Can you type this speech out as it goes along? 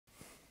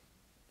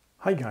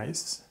Hi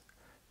guys,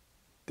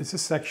 this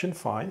is section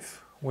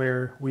 5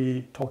 where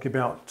we talk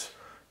about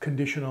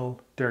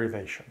conditional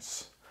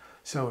derivations.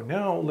 So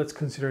now let's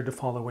consider the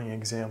following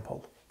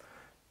example,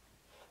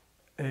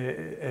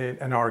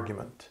 an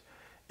argument.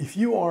 If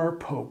you are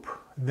Pope,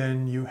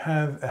 then you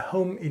have a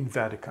home in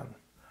Vatican.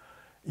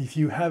 If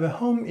you have a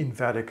home in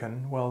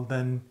Vatican, well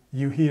then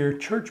you hear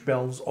church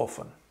bells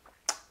often.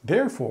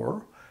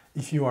 Therefore,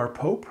 if you are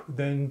Pope,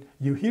 then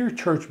you hear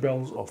church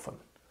bells often.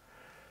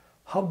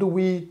 How do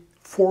we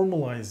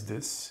formalize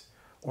this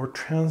or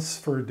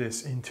transfer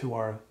this into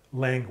our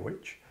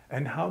language?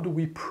 And how do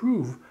we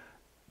prove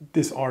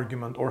this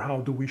argument, or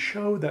how do we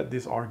show that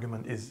this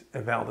argument is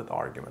a valid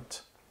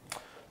argument?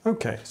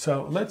 Okay,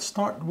 so let's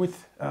start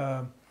with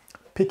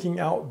picking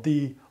out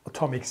the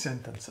atomic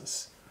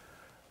sentences.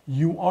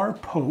 You are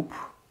Pope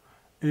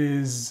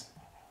is,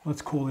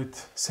 let's call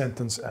it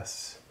sentence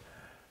S.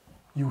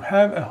 You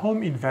have a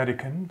home in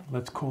Vatican,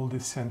 let's call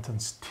this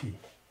sentence T.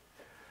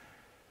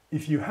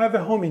 If you have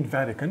a home in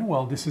Vatican,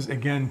 well, this is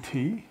again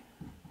T.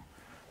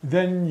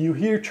 Then you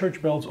hear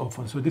church bells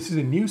often. So this is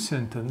a new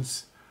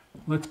sentence.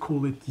 Let's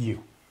call it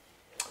U.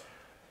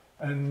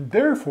 And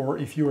therefore,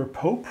 if you are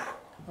Pope,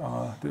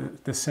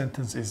 the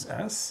sentence is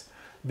S.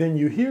 Then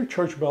you hear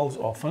church bells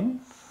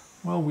often.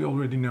 Well, we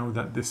already know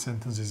that this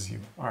sentence is U.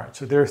 All right,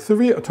 so there are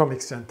 3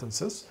 atomic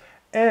sentences.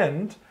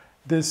 And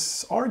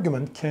this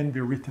argument can be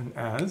written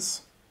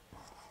as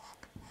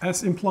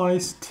S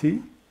implies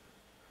T.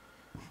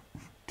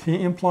 T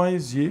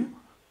implies U,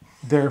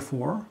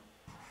 therefore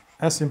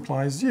S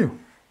implies U.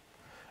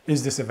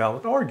 Is this a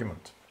valid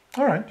argument?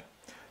 All right,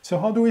 so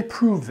how do we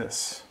prove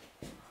this?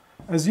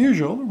 As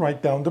usual,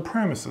 write down the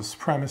premises.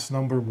 Premise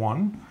number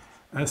 1,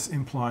 S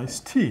implies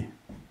T.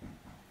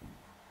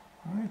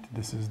 All right,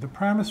 this is the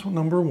premise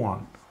number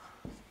 1.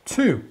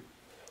 2,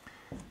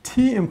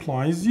 T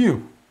implies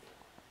U.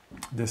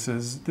 This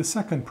is the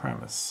second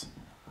premise.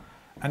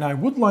 And I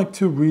would like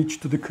to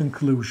reach to the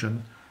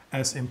conclusion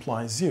S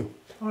implies U.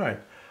 All right.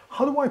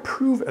 How do I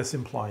prove S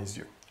implies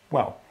U?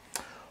 Well,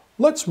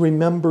 let's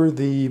remember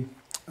the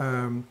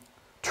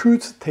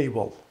truth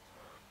table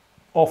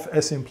of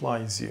S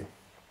implies U.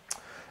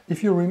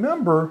 If you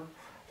remember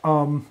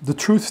the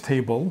truth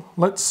table,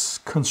 let's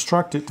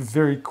construct it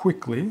very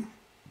quickly.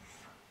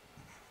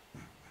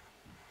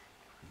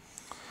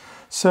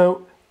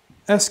 So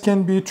S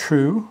can be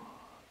true,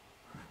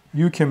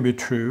 U can be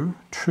true,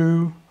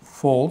 true,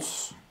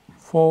 false,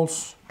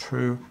 false,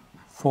 true,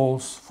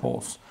 false,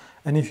 false.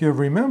 And if you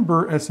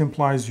remember, S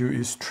implies U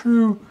is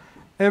true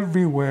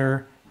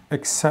everywhere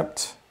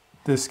except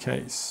this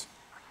case.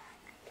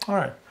 All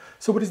right,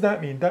 so what does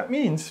that mean? That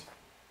means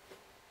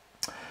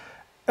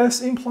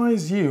S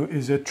implies U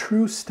is a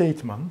true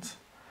statement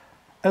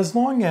as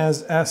long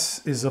as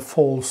S is a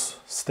false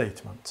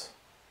statement.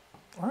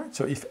 All right,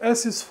 so if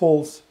S is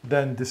false,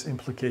 then this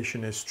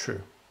implication is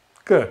true.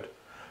 Good.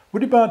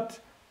 What about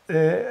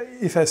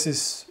if S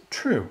is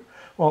true?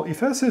 Well,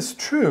 if S is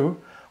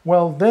true,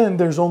 well, then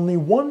there's only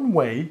one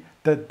way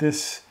that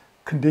this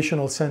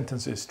conditional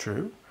sentence is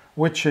true,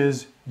 which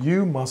is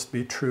U must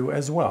be true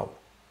as well.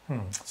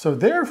 So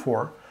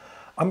therefore,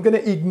 I'm going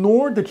to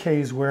ignore the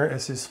case where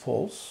S is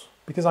false,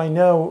 because I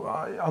know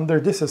under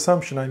this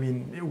assumption, I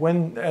mean,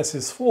 when S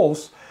is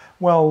false,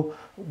 well,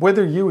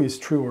 whether U is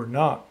true or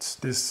not,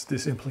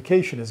 this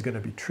implication is going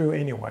to be true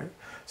anyway.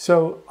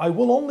 So I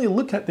will only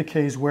look at the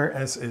case where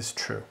S is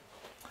true.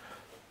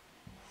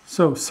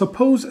 So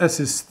suppose S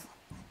is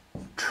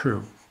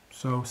true.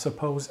 So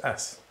suppose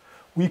S.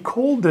 We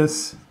call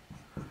this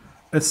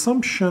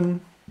assumption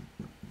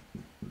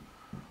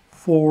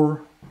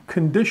for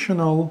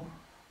conditional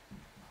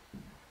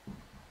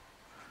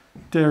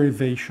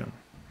derivation.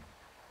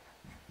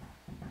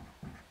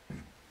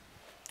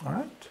 All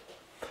right?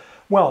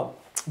 Well,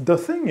 the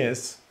thing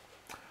is,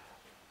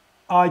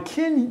 I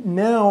can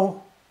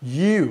now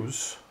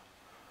use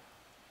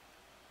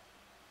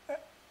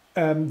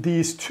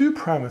these 2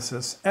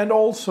 premises and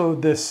also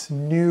this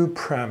new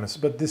premise.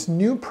 But this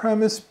new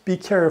premise, be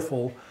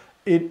careful,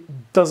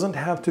 it doesn't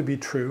have to be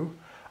true.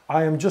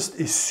 I am just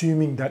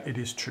assuming that it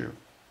is true.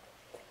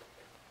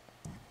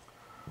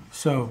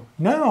 So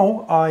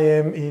now I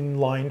am in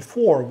line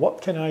 4.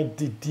 What can I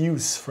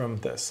deduce from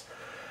this?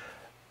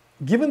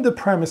 Given the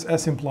premise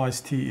S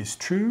implies T is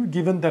true,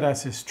 given that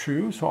S is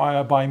true,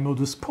 so by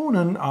modus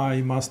ponens,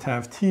 I must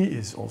have T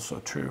is also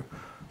true.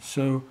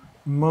 So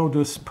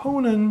modus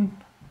ponens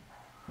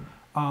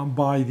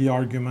by the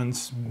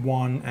arguments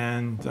 1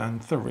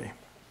 and 3.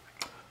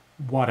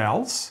 What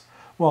else?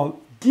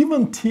 Well,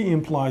 given T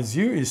implies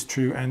U is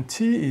true and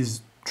T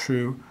is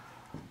true,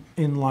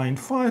 in line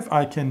 5,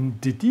 I can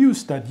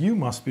deduce that U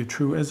must be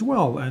true as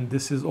well. And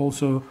this is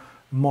also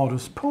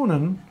modus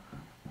ponens,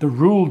 the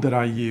rule that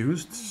I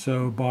used,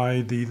 so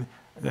by the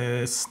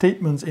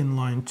statements in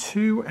line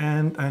 2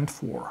 and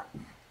 4.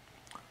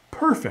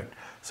 Perfect.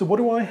 So what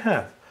do I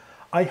have?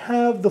 I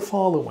have the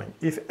following.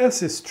 If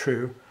S is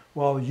true,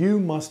 well, U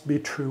must be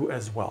true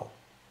as well.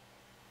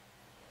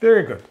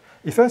 Very good.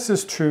 If S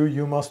is true,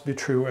 U must be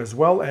true as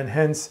well, and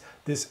hence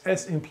this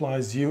S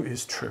implies U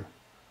is true.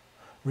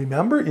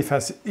 Remember, if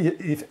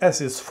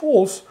S is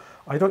false,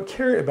 I don't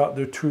care about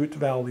the truth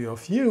value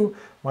of U.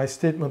 My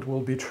statement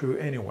will be true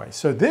anyway.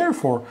 So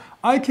therefore,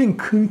 I can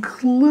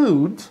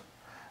conclude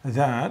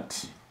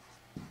that,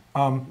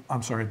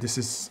 I'm sorry, this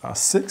is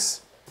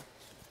 6.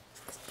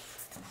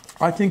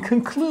 I can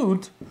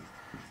conclude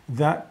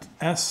that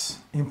S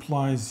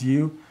implies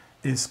U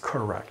is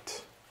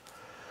correct.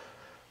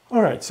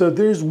 All right, so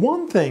there's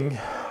one thing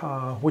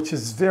which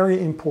is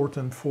very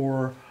important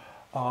for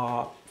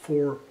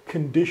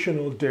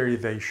conditional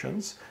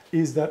derivations,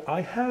 is that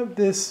I have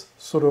this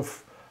sort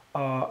of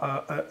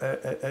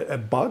a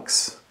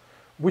box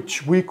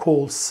which we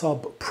call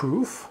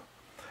subproof.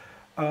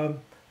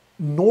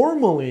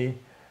 Normally,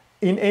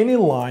 in any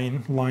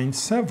line, line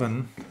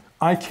 7,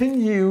 I can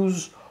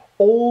use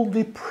all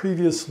the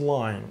previous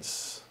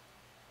lines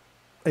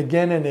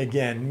again and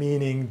again,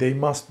 meaning they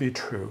must be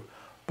true.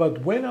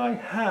 But when I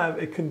have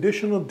a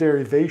conditional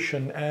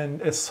derivation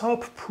and a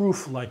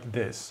subproof like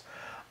this,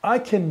 I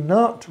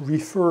cannot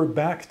refer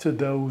back to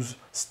those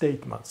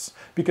statements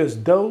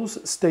because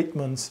those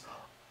statements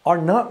are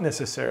not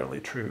necessarily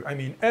true. I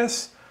mean,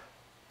 S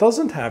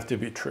doesn't have to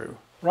be true,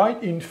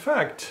 right? In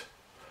fact,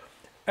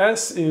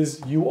 S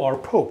is you are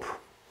Pope.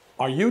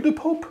 Are you the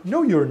Pope?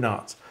 No, you're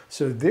not.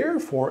 So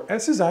therefore,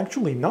 S is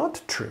actually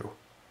not true,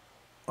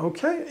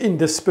 okay, in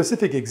this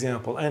specific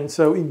example. And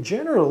so in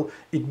general,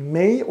 it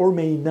may or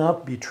may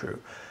not be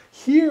true.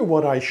 Here,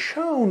 what I've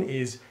shown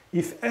is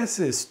if S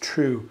is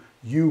true,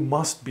 U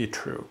must be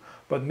true,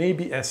 but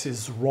maybe S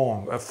is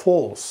wrong,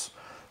 false.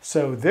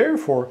 So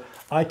therefore,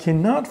 I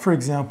cannot, for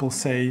example,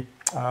 say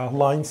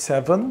line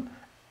 7,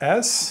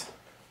 S,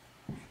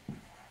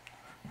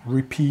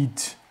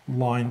 repeat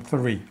line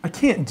 3. I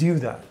can't do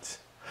that.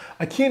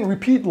 I can't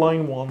repeat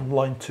line 1,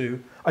 line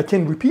 2. I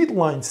can repeat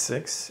line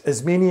 6,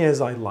 as many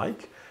as I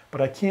like, but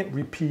I can't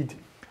repeat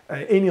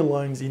any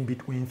lines in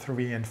between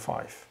 3 and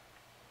 5.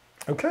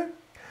 Okay?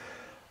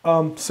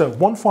 So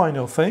one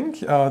final thing,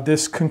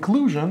 this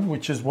conclusion,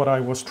 which is what I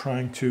was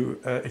trying to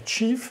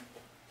achieve,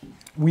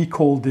 we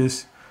call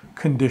this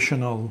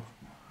conditional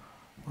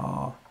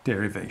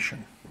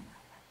derivation.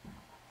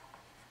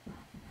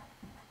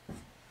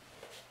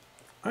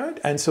 All right?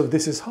 And so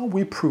this is how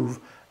we prove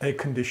a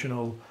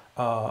conditional,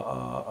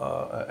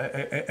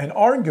 an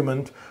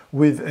argument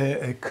with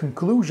a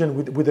conclusion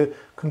with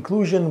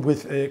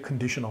a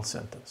conditional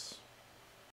sentence.